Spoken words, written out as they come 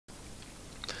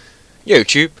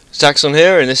YouTube, Zaqzorn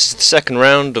here, and this is the second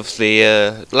round of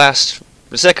the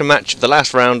second match of the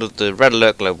last round of the Red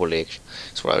Alert Global League.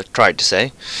 That's what I tried to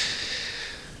say.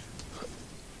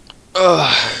 I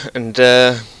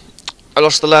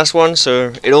lost the last one,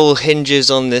 so it all hinges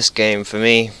on this game for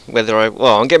me.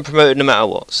 I'm getting promoted no matter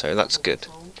what, so that's good.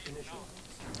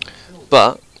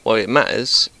 But what it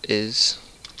matters is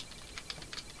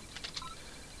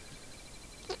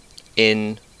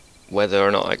in whether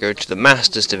or not I go to the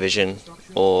Masters Division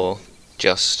or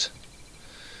just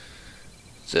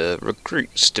the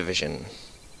Recruits Division.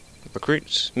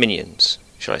 Recruits? Minions,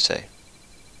 shall I say.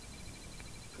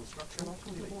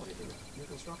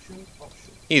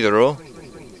 Either or.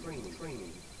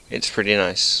 It's pretty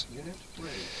nice.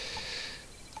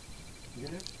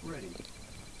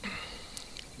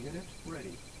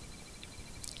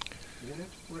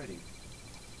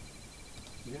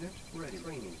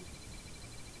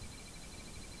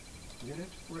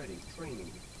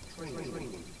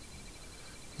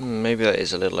 Maybe that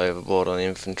is a little overboard on the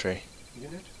infantry.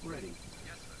 Unit ready.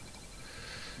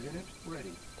 Unit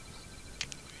ready.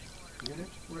 Unit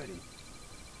ready.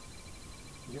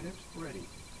 Unit ready.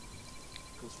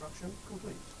 Construction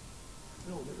complete.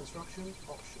 Build the construction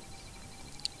options.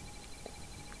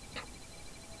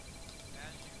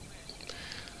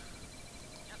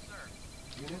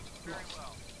 Unit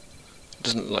lost.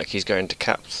 Doesn't look like he's going to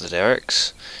capture the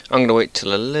derricks. I'm going to wait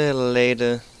till a little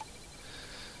later.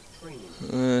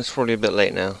 It's probably a bit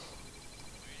late now.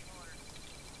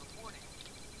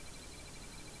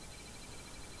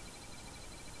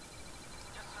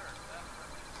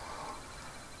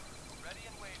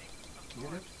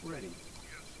 Unit ready.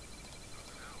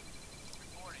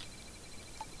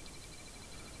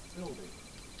 Building.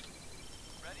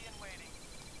 Ready and waiting.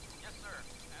 Yes, sir.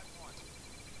 At once.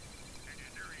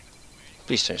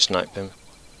 Please don't snipe him.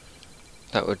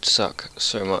 That would suck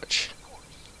so much.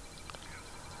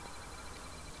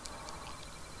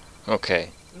 Okay.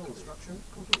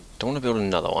 Don't want to build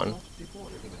another one.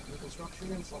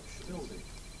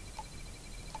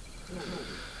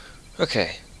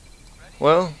 Okay.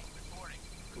 Well,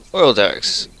 oil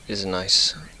derricks is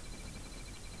nice.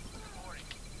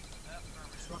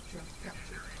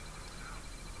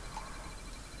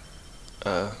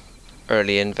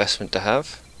 Early investment to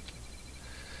have.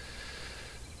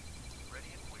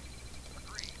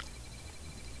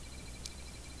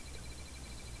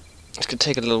 It's going to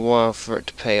take a little while for it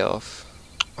to pay off.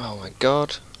 Oh my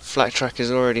god, flak track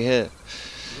is already here.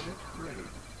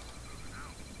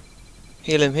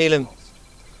 Heal him, heal him.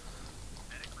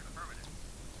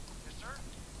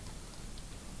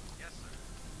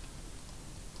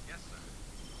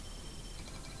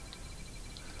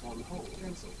 On hold.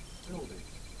 Cancel. Building.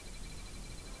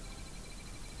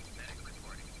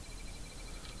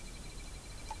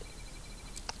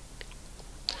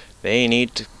 They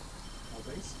need to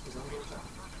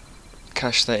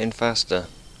cash that in faster.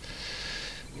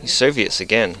 These Soviets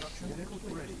again.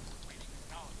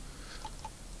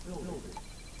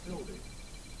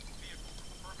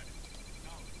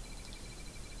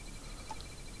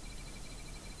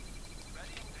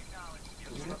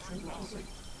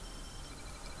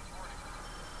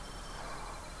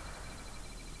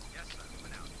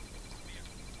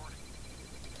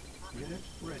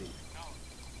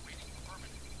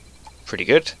 Pretty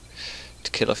good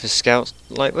to kill off his scouts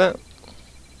like that.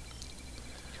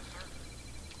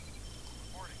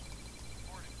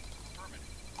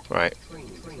 Right.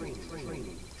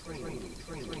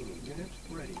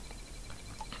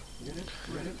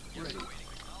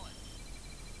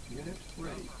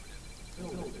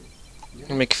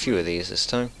 I'll make a few of these this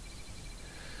time.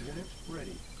 Unit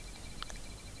ready.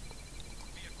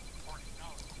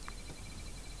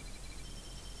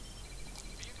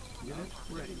 Unit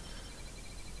ready.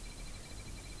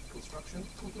 Construction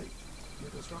complete. New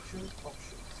construction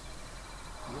options.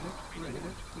 Unit ready.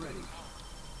 Unit ready.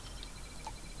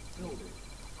 Building.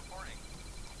 Reporting.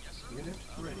 Yes, sir. Unit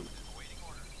ready. Awaiting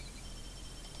orders.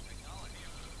 Technology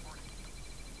reporting.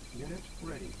 Unit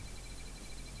ready.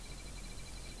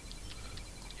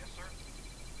 Yes, sir.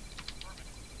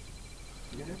 Affirmative.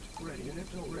 Unit ready. Unit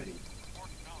ready.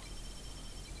 Reporting knowledge.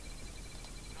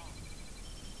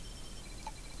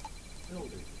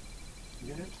 Building.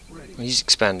 Unit ready. He's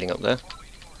expanding up there.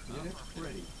 Unit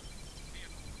ready.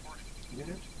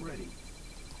 Unit ready.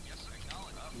 Yes, sir.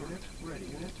 Acknowledge. Unit ready.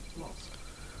 Unit lost.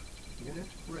 Unit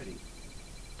ready.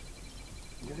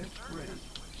 Unit ready.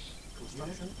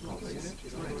 Construction lost. Unit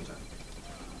ready.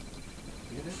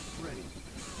 Unit ready.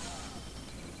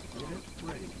 Unit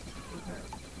ready. Prepare.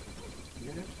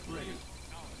 Unit ready.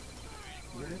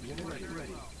 Unit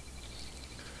ready.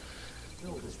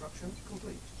 Build construction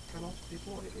complete. Cannot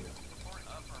deploy here. Report.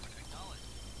 Affirmative. Acknowledged.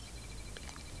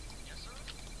 Yes, sir.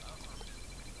 Affirmative.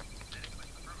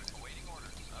 Affirmative. Awaiting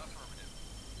orders. Affirmative.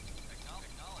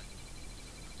 Acknowledged.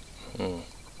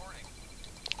 Reporting.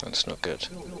 That's not good.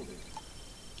 Building.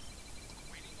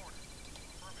 Waiting orders.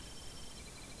 Affirmative.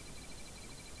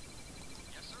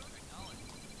 Yes, sir. Acknowledged.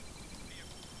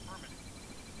 Vehicle. Affirmative.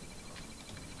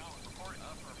 Report.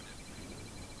 Affirmative.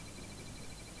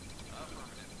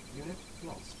 Affirmative. Unit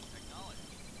lost. Acknowledged.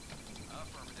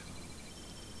 Affirmative.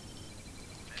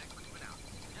 Medic put out.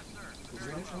 Yes, sir.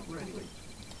 Very Unit well. ready. Unit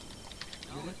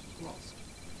Acknowledged. lost.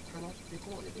 Cannot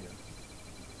deploy here.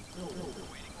 Building.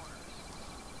 Awaiting orders.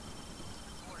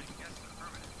 Reporting. Yes, sir.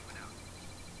 Affirmative. Put out.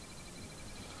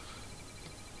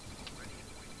 Ready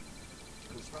and waiting.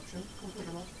 Construction complete.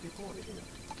 Cannot deploy here.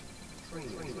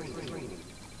 Training.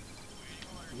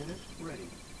 Unit ready.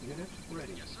 Unit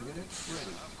ready. Yes, sir. Unit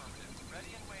ready. Affirmative. Ready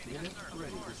and waiting. Unit Yes, sir.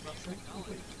 ready. Report. Construction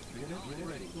complete. Acknowledged. Unit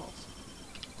ready. Lost.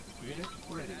 Unit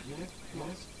ready. Unit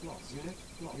lost. Lost. Unit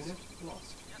lost. Unit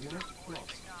lost. Yes, sir. Unit Reporting.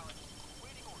 lost. Acknowledged.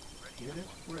 Waiting orders. Ready. Unit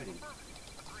ready.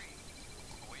 Affirmative. Agreed.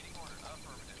 Awaiting orders.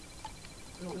 Affirmative.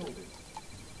 Building.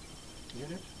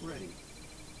 Unit ready.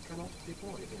 Cannot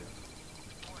deploy here.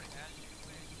 Reporting as you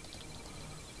wish.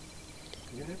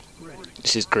 Unit ready.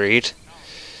 This is greed,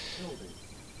 Building.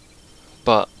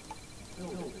 but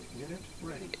Building. Unit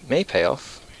ready. it may pay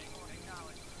off.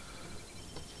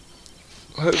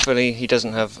 Hopefully he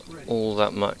doesn't have all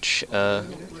that much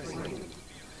Unit ready.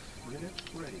 Unit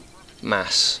ready.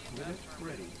 mass. Unit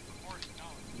ready.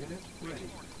 Unit ready.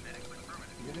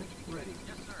 Unit ready.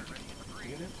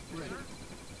 Unit ready.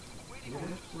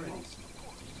 Unit ready.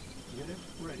 Unit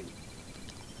ready.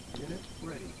 Unit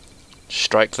ready.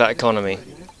 Strike that economy.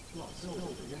 Unit lost.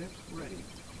 Unit ready.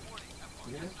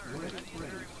 Unit ready.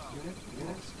 Ready. Unit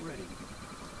ready.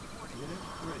 Unit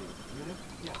ready. Unit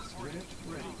lost. Unit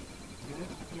ready.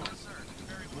 Unit lost.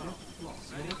 Unit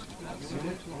lost. Unit lost.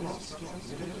 Unit lost.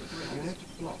 Unit ready. Unit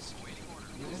lost.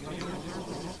 Unit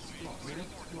lost. Unit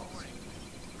lost.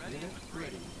 Unit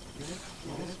ready. Unit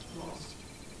lost.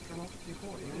 Cannot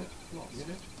deploy. Unit lost.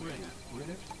 Unit ready.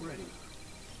 Unit ready.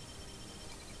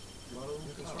 Low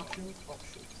construction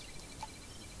options.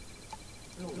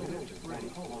 Unit ready.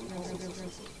 Reporting.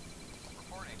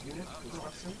 Unit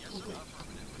construction complete.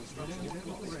 Construction unit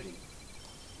ready.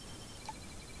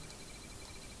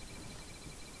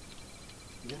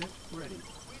 Unit ready.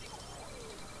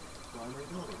 Primary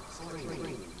building.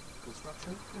 Training.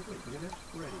 Construction complete. Unit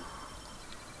ready.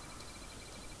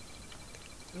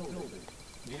 Building.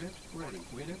 Unit ready.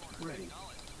 Unit ready.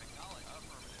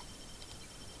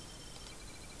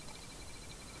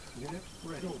 Unit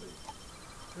ready. Building.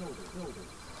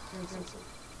 Cancel.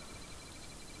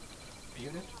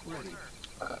 Unit ready.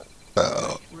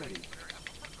 Ready.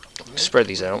 Spread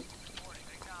these out.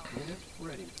 Unit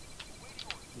ready.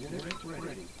 Unit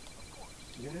ready.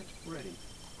 Unit ready.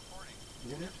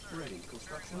 Unit ready.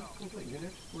 Construction complete.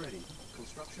 Unit ready.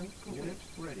 Construction complete. Unit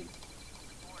ready.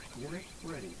 Unit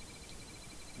ready.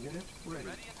 Unit ready.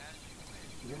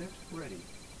 Unit ready.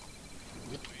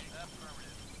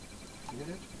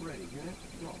 Unit ready. Unit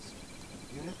lost.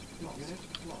 Unit lost. Unit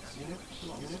lost. Unit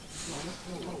lost. Unit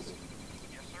lost.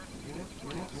 Unit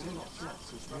lost.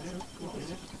 Construction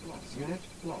complete. Unit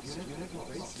lost. Unit lost. Unit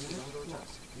lost.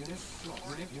 Unit lost.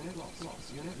 Unit lost. Unit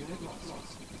lost. Unit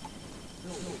lost.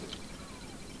 Building.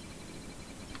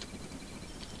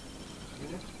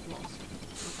 Unit lost.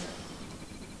 Prepare.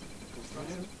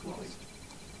 Construction complete.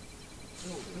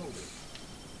 Building.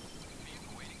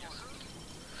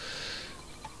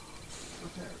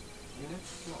 Prepare. Unit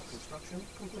lost. Construction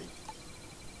complete.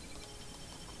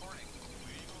 Reporting.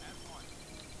 F1.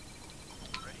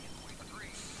 Ready and wait.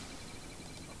 Agreed.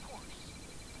 Of course.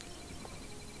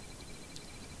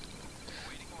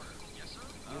 Awaiting order. Yes, sir.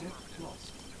 Unit lost.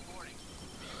 Reporting.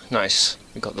 Nice.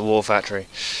 We got the war factory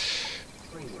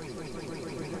Training.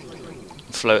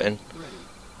 floating Ready.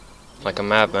 like a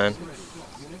madman. Unit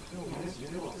lost. Unit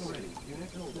ready.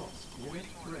 Unit lost. Unit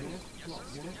ready.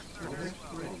 Lost. Unit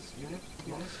ready. Unit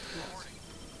lost.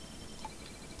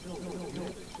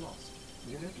 Unit lost.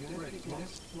 Unit ready.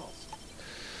 Unit lost.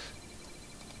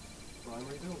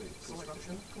 Primary building.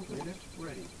 Construction complete. Unit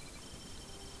ready.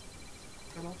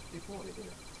 Cannot deploy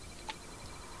here.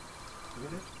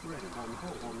 Unit ready. On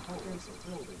hold. Cancel.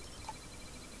 Building.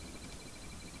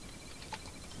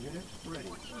 Unit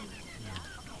ready.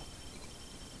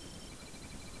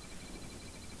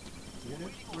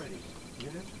 Unit ready.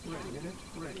 Unit ready. Unit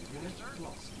ready. Unit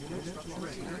lost. Unit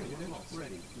ready. Unit lost.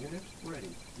 Ready. Unit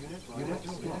ready. Unit lost.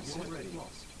 Unit ready.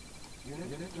 Lost.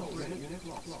 Unit lost. Unit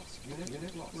lost.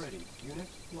 Unit lost. Ready. Unit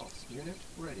lost. Unit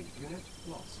ready. Unit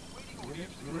lost. Unit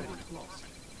ready. Lost.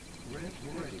 Unit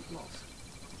ready. Lost.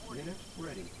 Unit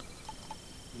ready.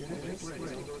 Unit ready.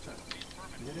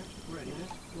 Unit ready.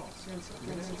 Unit lost.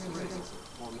 Unit ready.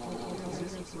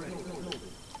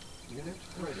 Unit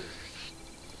ready.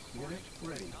 Unit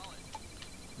ready.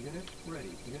 Unit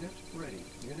ready. Unit ready. Unit ready.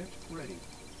 Unit ready.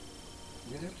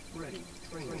 Unit ready.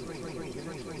 Training. Training.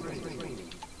 Unit ready.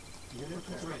 Unit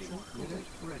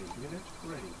ready. Unit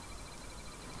ready.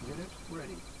 Unit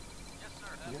ready. Yes, sir.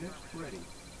 Unit ready.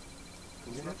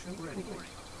 Unit ready.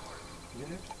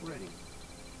 Unit ready.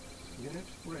 Unit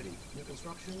ready. New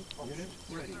construction. Unit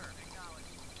ready.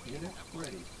 Unit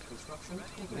ready. Construction.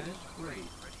 Unit ready.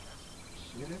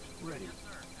 Unit ready.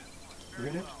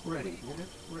 Unit ready. Unit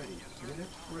ready.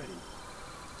 Unit ready.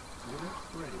 Unit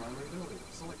ready. Primary building.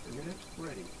 Selected. Unit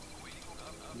ready.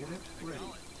 Unit ready.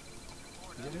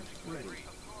 Unit ready.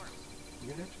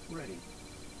 Unit ready.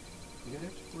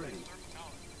 Unit ready. Unit ready.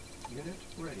 Unit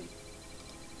ready.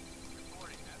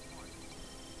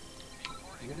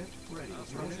 Unit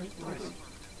ready.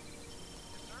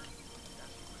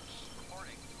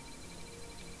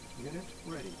 Unit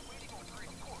ready.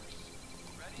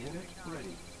 Unit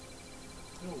ready.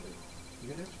 Building.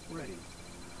 Unit ready.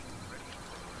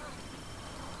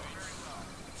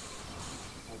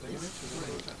 Unit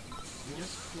ready.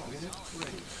 Unit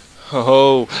ready.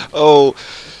 Oh,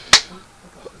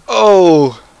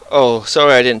 oh, oh,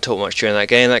 sorry I didn't talk much during that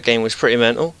game. That game was pretty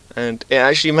mental, and it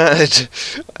actually mattered.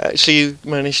 I actually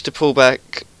managed to pull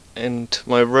back, and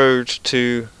my road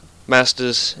to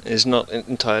Masters is not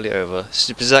entirely over.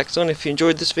 Super Zaqzorn, if you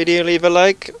enjoyed this video, leave a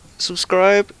like,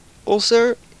 subscribe.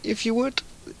 Also, if you would,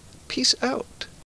 peace out.